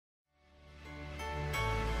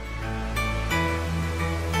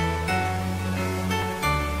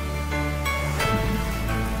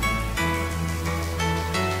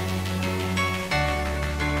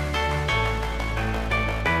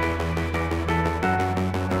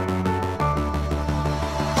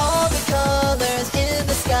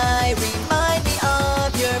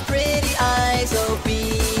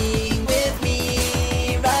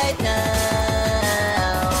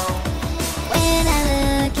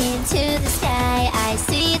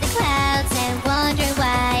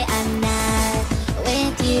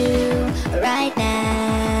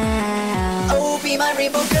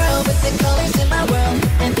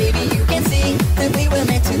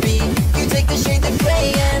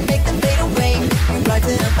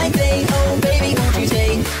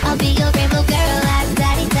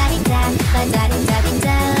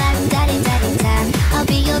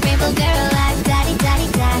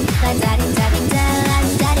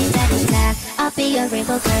a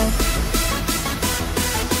rainbow girl.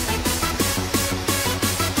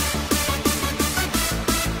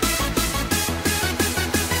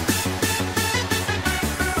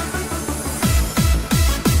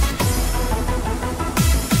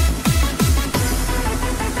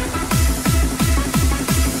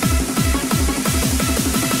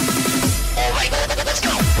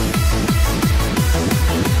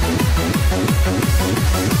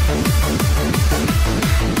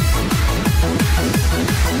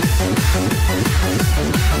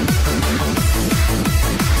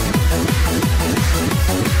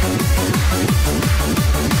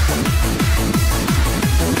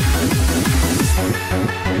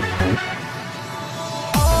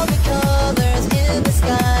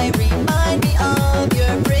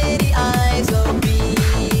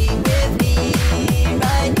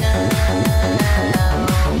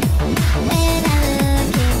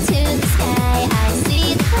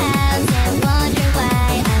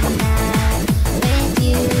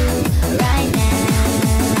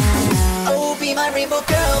 Rainbow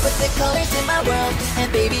girl with the colors in my world.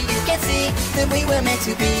 And baby, you can see that we were meant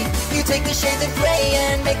to be. You take the shades of gray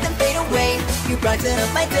and make them fade away. You brighten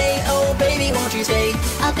up my day, oh baby, won't you stay?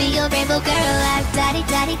 I'll be your rainbow girl, like daddy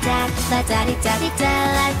daddy da, la daddy daddy da,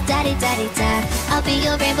 like daddy daddy da. I'll be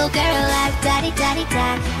your rainbow girl, like daddy daddy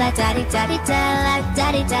da, la daddy daddy da, like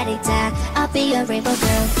daddy daddy da. I'll be your rainbow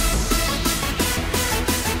girl.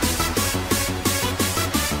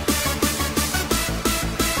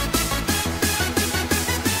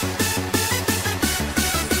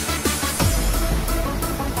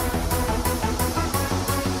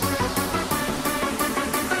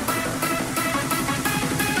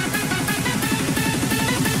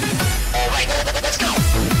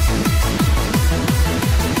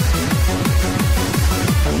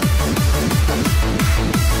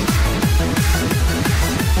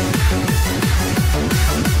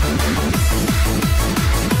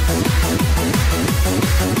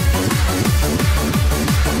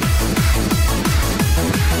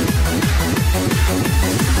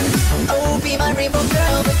 Rainbow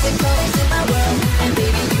girl with the colors in my world. And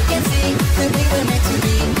baby, you can see that we were meant to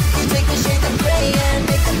be. You take the shades of gray and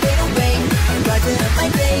make them fade away. You brighten up my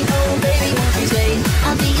day, oh baby, won't you stay?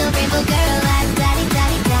 I'll be your rainbow girl, like daddy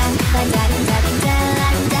daddy da, like daddy daddy da,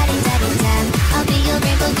 like daddy daddy da. I'll be your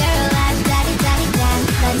rainbow girl, like daddy daddy da,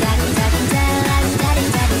 like daddy daddy da, like daddy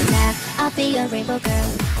daddy da. I'll be your rainbow girl.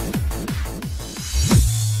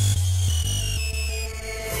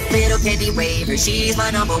 Little candy waver, she's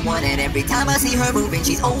my number one. And every time I see her moving,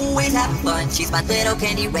 she's always having fun. She's my little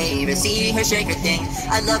candy waver, see her shake her thing.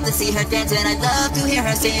 I love to see her dance and I love to hear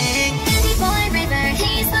her sing. Candy boy river,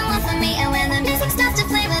 he's the one for me. And when the music starts to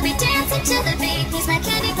play, we'll be dancing to the beat. He's my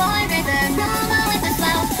candy boy river, roll with the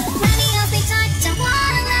flow. When he holds me tight, don't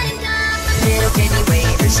wanna let him go. Little candy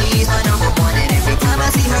waver, she's my number one. And every time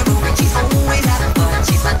I see her moving, she's always having fun.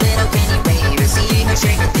 She's my little candy waver, see her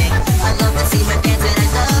shake her thing. I love to see her dance and I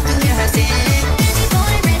love to hear her sing. Candy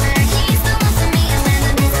boy river, he's the one for me. And when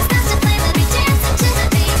the music starts to play, we'll be dancing to the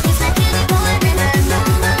beat. He's my candy boy river,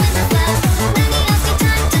 roll with the flow. When he holds me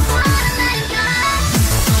tight, don't wanna let him go.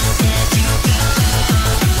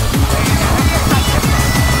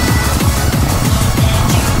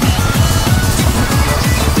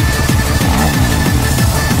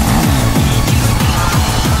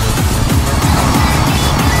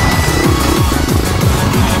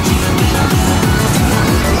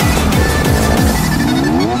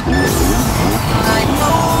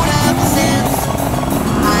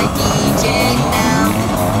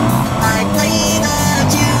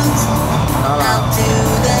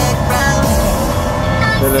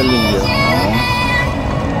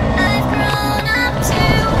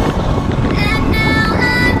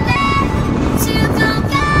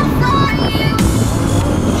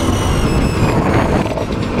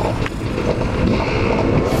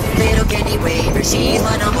 She's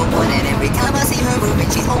my number one, and every time I see her moving,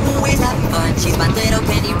 she's always having fun. She's my little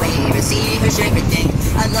candy waver, see her shake her thing.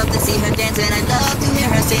 I love to see her dance and I love to hear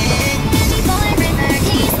her sing. Candy boy river,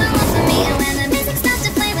 he's the one for me. And when the music starts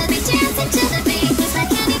to play, we'll be dancing to the beat. He's my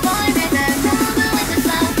candy boy river, roll with the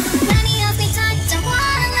flow. When he holds me tight, don't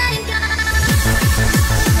wanna let him go.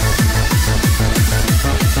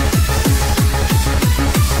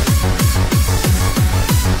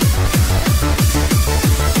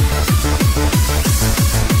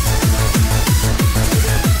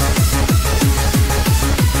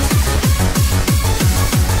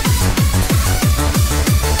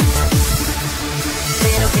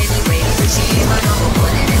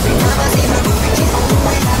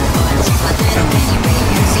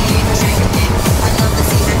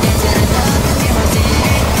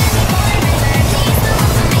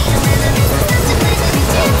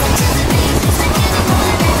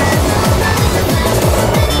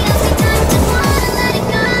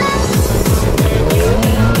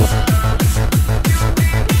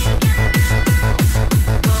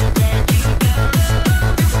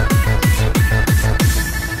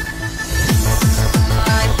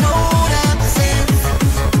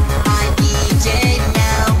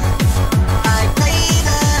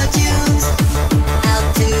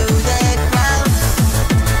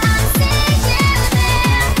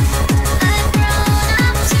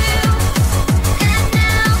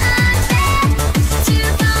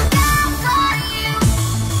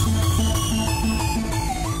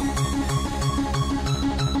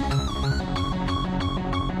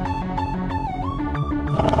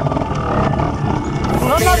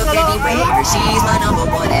 any waver. She's my number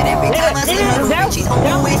one, and every time I see her moving, she's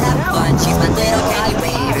always having fun. She's my little candy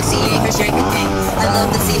waver, seeing her shake a thing. I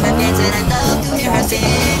love to see her dance, and I love to hear her sing.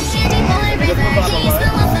 Candy boy river, he's the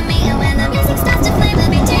one for me. And when the music starts to play, we'll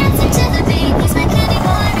be dancing to the beat. He's my candy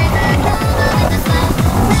boy river, go with the flow.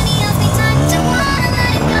 When he else me time to wanna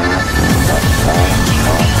let it go.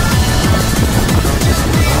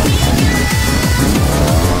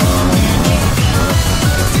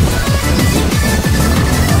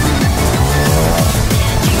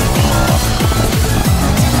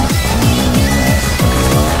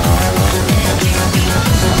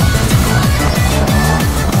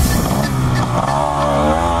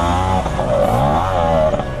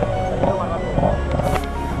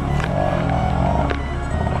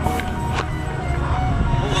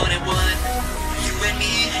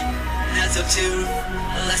 Two,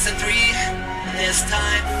 lesson three. This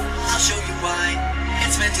time I'll show you why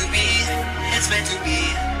it's meant to be. It's meant to be.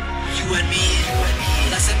 You and me.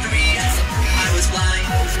 Lesson three. I was blind,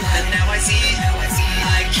 and now I see.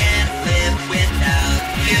 I can't live without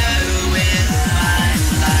you in my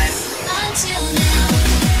life. Until now,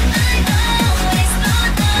 I always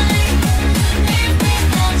thought I could live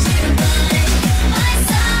without you by my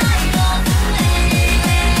side all the way.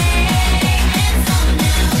 And so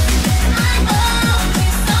now I hold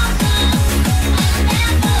you so close, I'll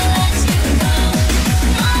never let you go.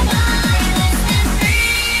 You're violent and free.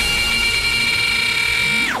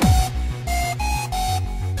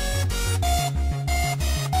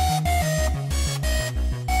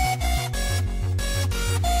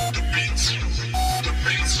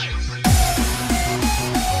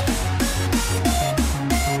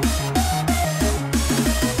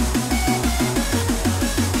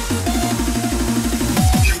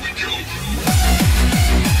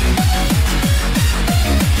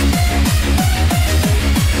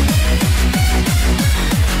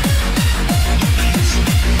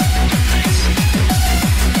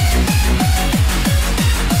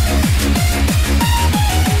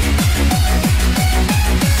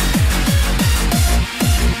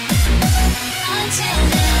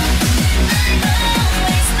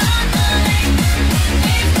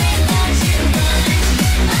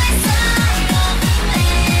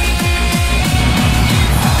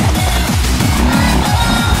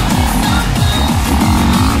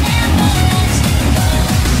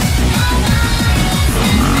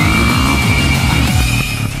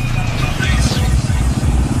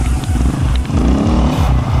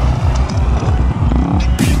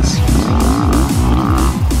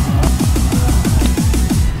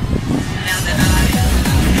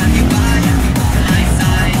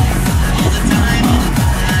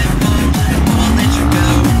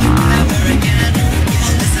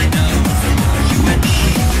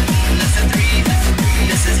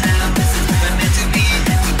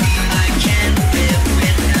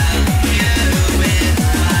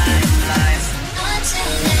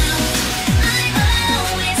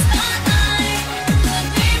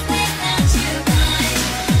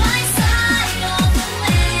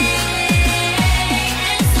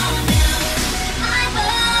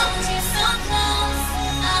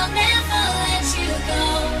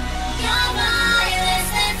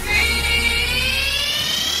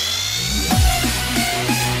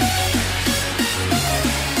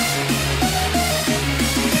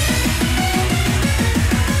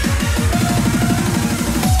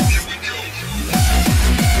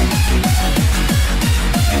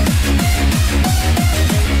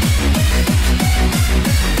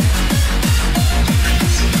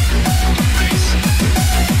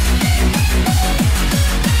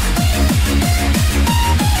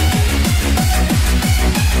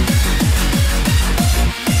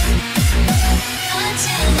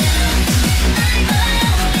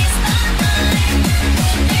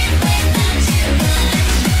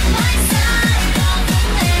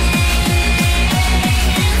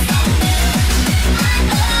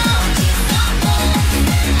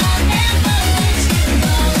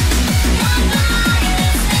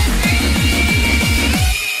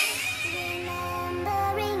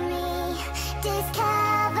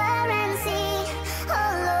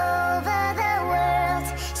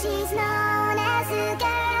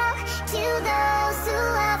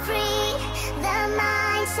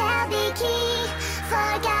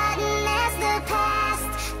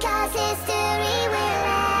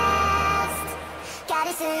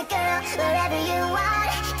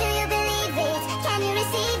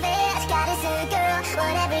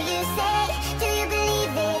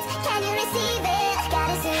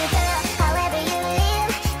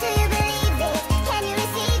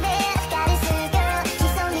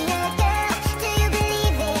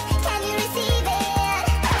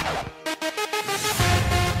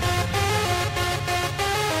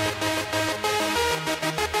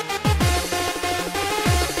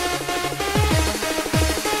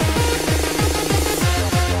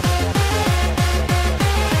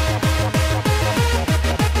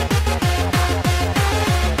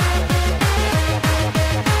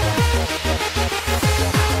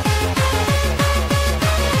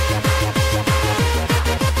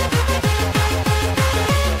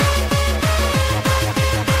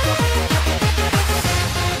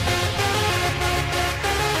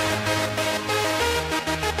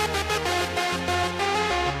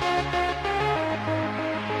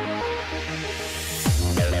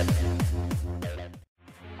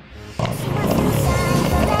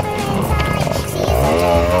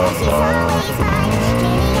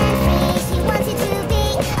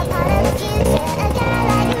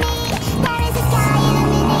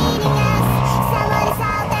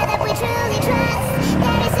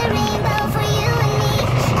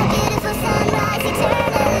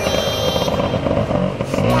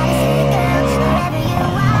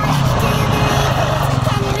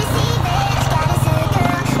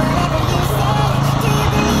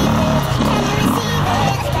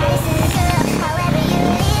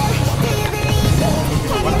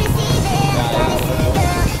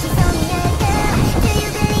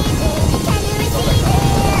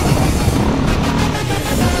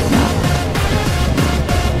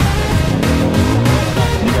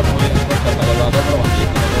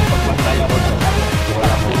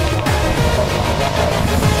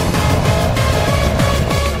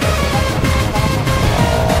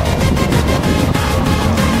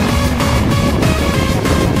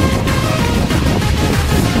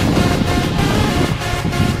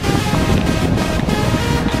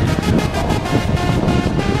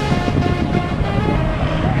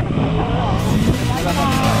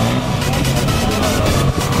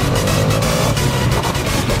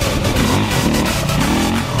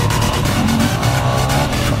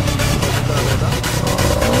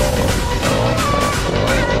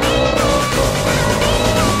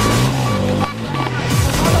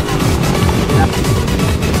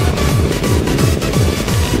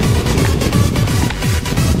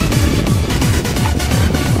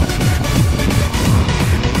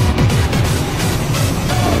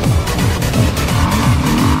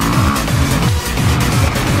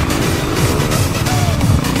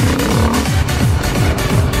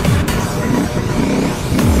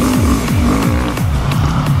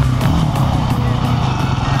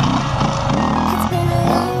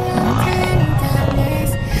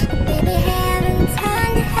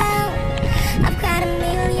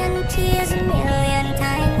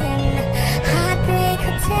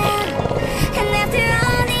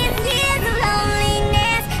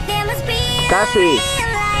 así.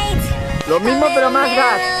 Lo mismo pero más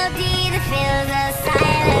gas.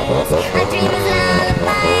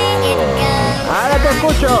 Ahora te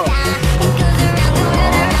escucho.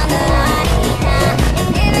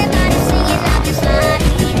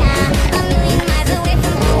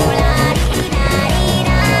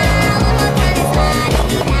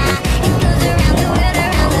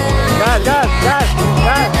 Gas, gas, gas,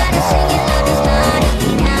 gas.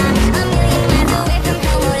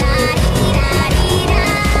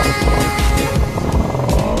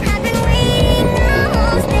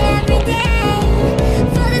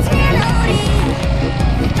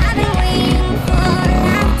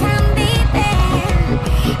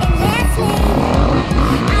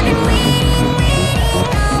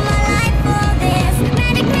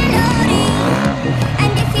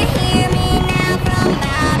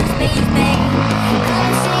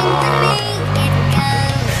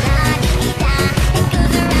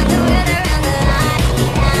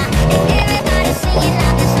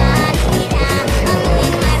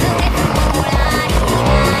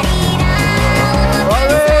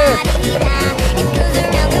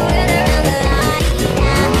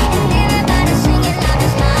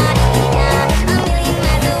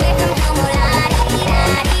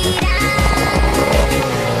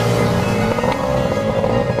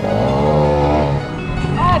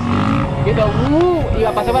 Y va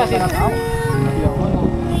a pasar para así.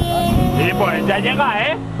 Sí, pues ya llega,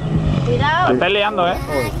 ¿eh? Cuidado. Se está liando, ¿eh?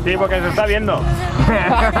 Sí, porque se está viendo.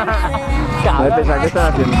 A ver, pensar, ¿qué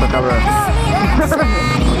están haciendo estos cabrones?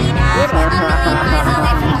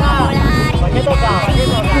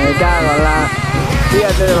 Me cago en la...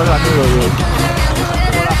 Fíjate de los amigos, tío.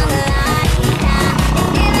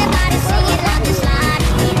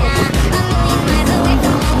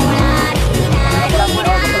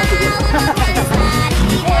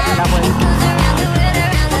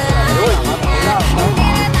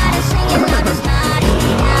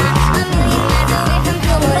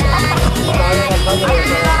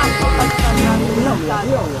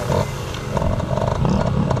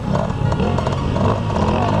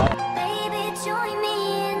 Baby, join me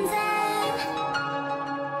in that.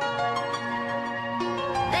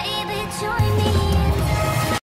 Baby, join